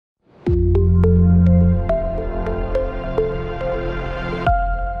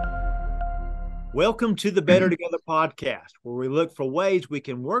Welcome to the Better Together podcast, where we look for ways we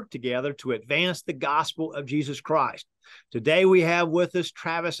can work together to advance the gospel of Jesus Christ. Today we have with us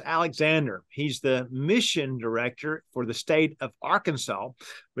Travis Alexander. He's the mission director for the state of Arkansas,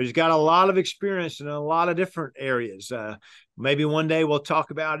 but he's got a lot of experience in a lot of different areas. Maybe one day we'll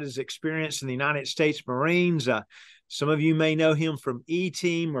talk about his experience in the United States Marines. Some of you may know him from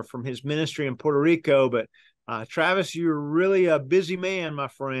E-Team or from his ministry in Puerto Rico, but Travis, you're really a busy man, my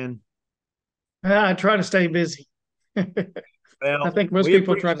friend. I try to stay busy. I Well, think most we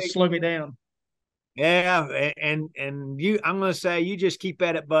people try to appreciate. slow me down. Yeah, and you, I'm going to say you just keep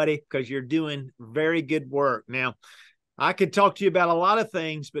at it, buddy, because you're doing very good work. Now, I could talk to you about a lot of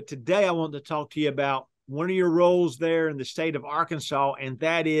things, but today I want to talk to you about one of your roles there in the state of Arkansas, and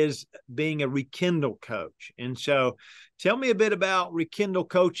that is being a Rekindle coach. And so, tell me a bit about Rekindle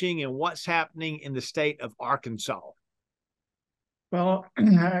coaching and what's happening in the state of Arkansas. Well,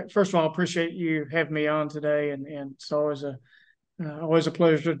 first of all, I appreciate you having me on today, and it's always a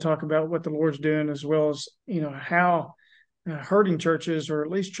pleasure to talk about what the Lord's doing, as well as how hurting churches, or at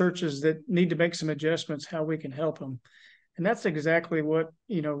least churches that need to make some adjustments, how we can help them. And that's exactly what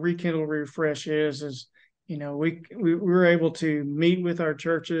Rekindle Refresh is. We're able to meet with our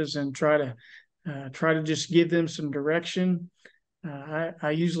churches and try to just give them some direction.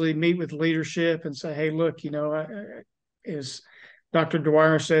 I usually meet with leadership and say, hey, look, as Dr.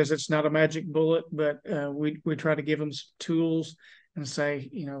 Dwyer says, it's not a magic bullet, but we try to give them some tools and say,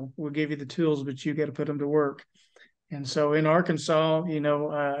 we'll give you the tools, but you got to put them to work. And so in Arkansas,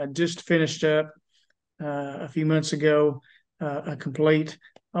 I just finished up a few months ago a complete.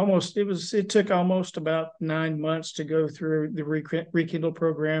 It took almost about 9 months to go through the Rekindle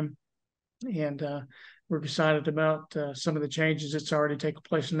program, and we're excited about some of the changes that's already taken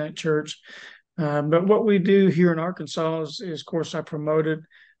place in that church. But what we do here in Arkansas is of course, I promote it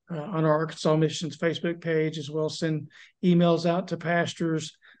on our Arkansas Missions Facebook page, as well as send emails out to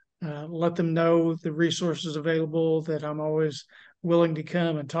pastors, let them know the resources available, that I'm always willing to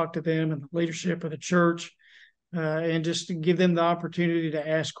come and talk to them and the leadership of the church, and just to give them the opportunity to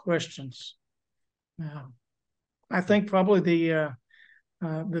ask questions. I think probably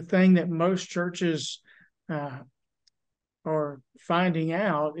the thing that most churches are finding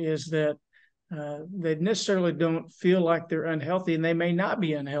out is that they necessarily don't feel like they're unhealthy, and they may not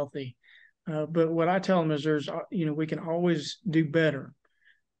be unhealthy. But what I tell them is we can always do better.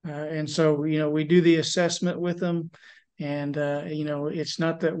 And so, we do the assessment with them, and, it's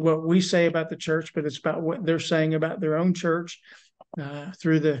not that what we say about the church, but it's about what they're saying about their own church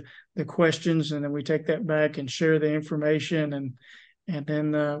through the questions. And then we take that back and share the information, and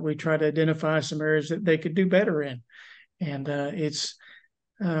then we try to identify some areas that they could do better in. And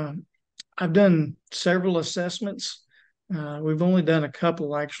I've done several assessments. We've only done a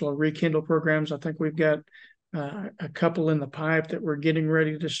couple actual Rekindle programs. I think we've got a couple in the pipe that we're getting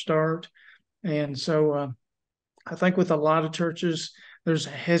ready to start. And so I think with a lot of churches, there's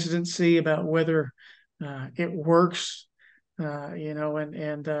a hesitancy about whether it works, it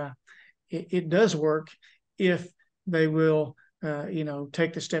does work if they will,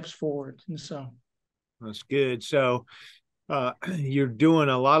 take the steps forward. And so That's good. So, you're doing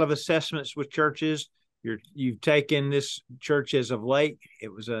a lot of assessments with churches. You've taken this church as of late.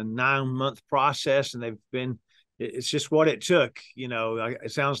 It was a 9-month process, and it's just what it took.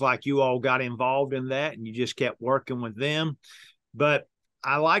 It sounds like you all got involved in that and you just kept working with them. But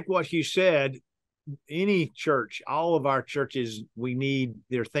I like what you said. Any church, all of our churches,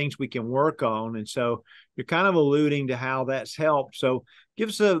 there are things we can work on. And so you're kind of alluding to how that's helped. So give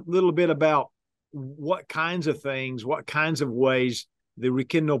us a little bit about what kinds of things, what kinds of ways the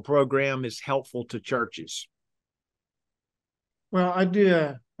Rekindle program is helpful to churches. Well, I do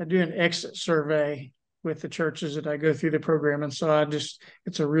an exit survey with the churches that I go through the program. And so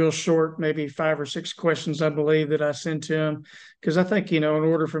it's a real short, maybe 5 or 6 questions, I believe, that I send to them. Because I think, in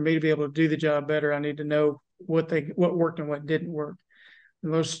order for me to be able to do the job better, I need to know what worked and what didn't work. The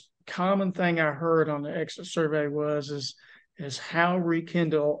most common thing I heard on the exit survey is how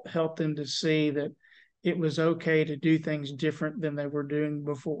Rekindle helped them to see that it was okay to do things different than they were doing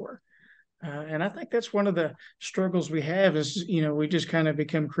before. And I think that's one of the struggles we have is, we just kind of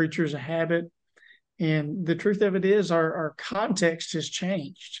become creatures of habit. And the truth of it is our context has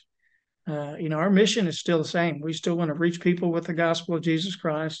changed. Our mission is still the same. We still want to reach people with the gospel of Jesus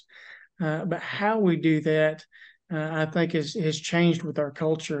Christ. But how we do that, I think, has changed with our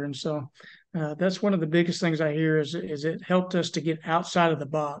culture. And so that's one of the biggest things I hear is it helped us to get outside of the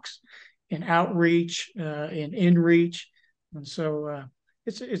box in outreach and in reach. And so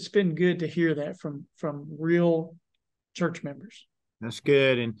it's been good to hear that from real church members. That's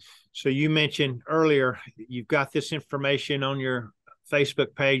good. And so you mentioned earlier, you've got this information on your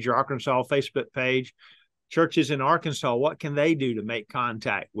Facebook page, your Arkansas Facebook page. Churches in Arkansas, what can they do to make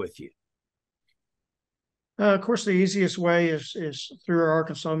contact with you? Of course, the easiest way is through our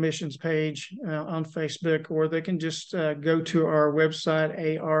Arkansas Missions page on Facebook, or they can just go to our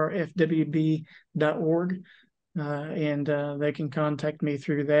website, arfwb.org, and they can contact me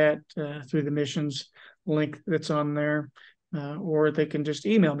through that, through the missions link that's on there, or they can just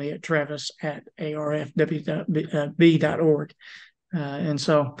email me at travis@arfwb.org. And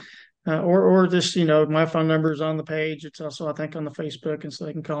so, or just, my phone number is on the page. It's also, I think, on the Facebook, and so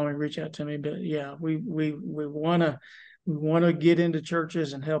they can call me, reach out to me. But yeah, we want to get into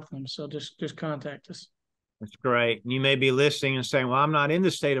churches and help them. So just contact us. That's great. And you may be listening and saying, well, I'm not in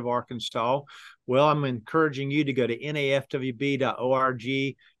the state of Arkansas. Well, I'm encouraging you to go to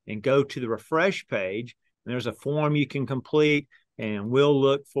NAFWB.org and go to the refresh page. And there's a form you can complete, and we'll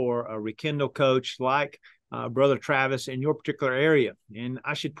look for a Rekindle coach like Brother Travis in your particular area. And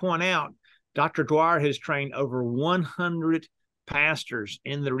I should point out, Dr. Dwyer has trained over 100 pastors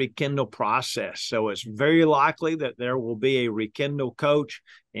in the Rekindle process. So it's very likely that there will be a Rekindle coach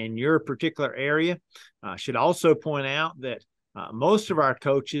in your particular area. I should also point out that most of our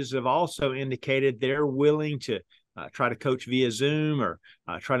coaches have also indicated they're willing to try to coach via Zoom, or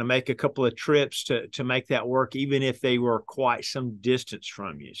try to make a couple of trips to make that work, even if they were quite some distance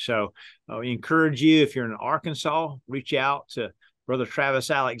from you. So we encourage you, if you're in Arkansas, reach out to Brother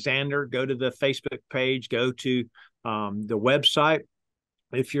Travis Alexander, go to the Facebook page, go to the website.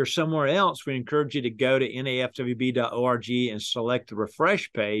 If you're somewhere else, we encourage you to go to nafwb.org and select the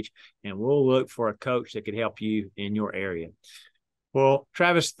refresh page, and we'll look for a coach that could help you in your area. Well,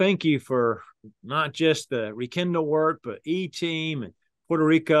 Travis, thank you for not just the Rekindle work, but E-Team and Puerto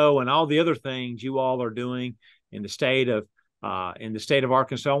Rico and all the other things you all are doing in the state of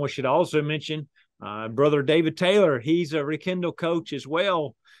Arkansas. We should also mention Brother David Taylor. He's a Rekindle coach as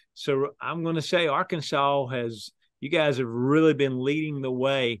well. So I'm going to say Arkansas you guys have really been leading the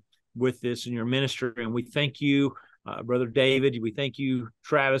way with this in your ministry. And we thank you, Brother David. We thank you,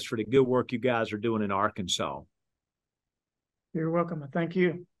 Travis, for the good work you guys are doing in Arkansas. You're welcome. Thank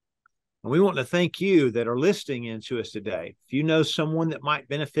you. And we want to thank you that are listening in to us today. If you know someone that might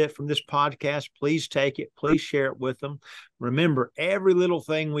benefit from this podcast, please take it. Please share it with them. Remember, every little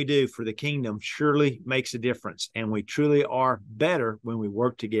thing we do for the kingdom surely makes a difference, and we truly are better when we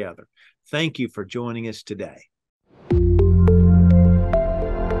work together. Thank you for joining us today.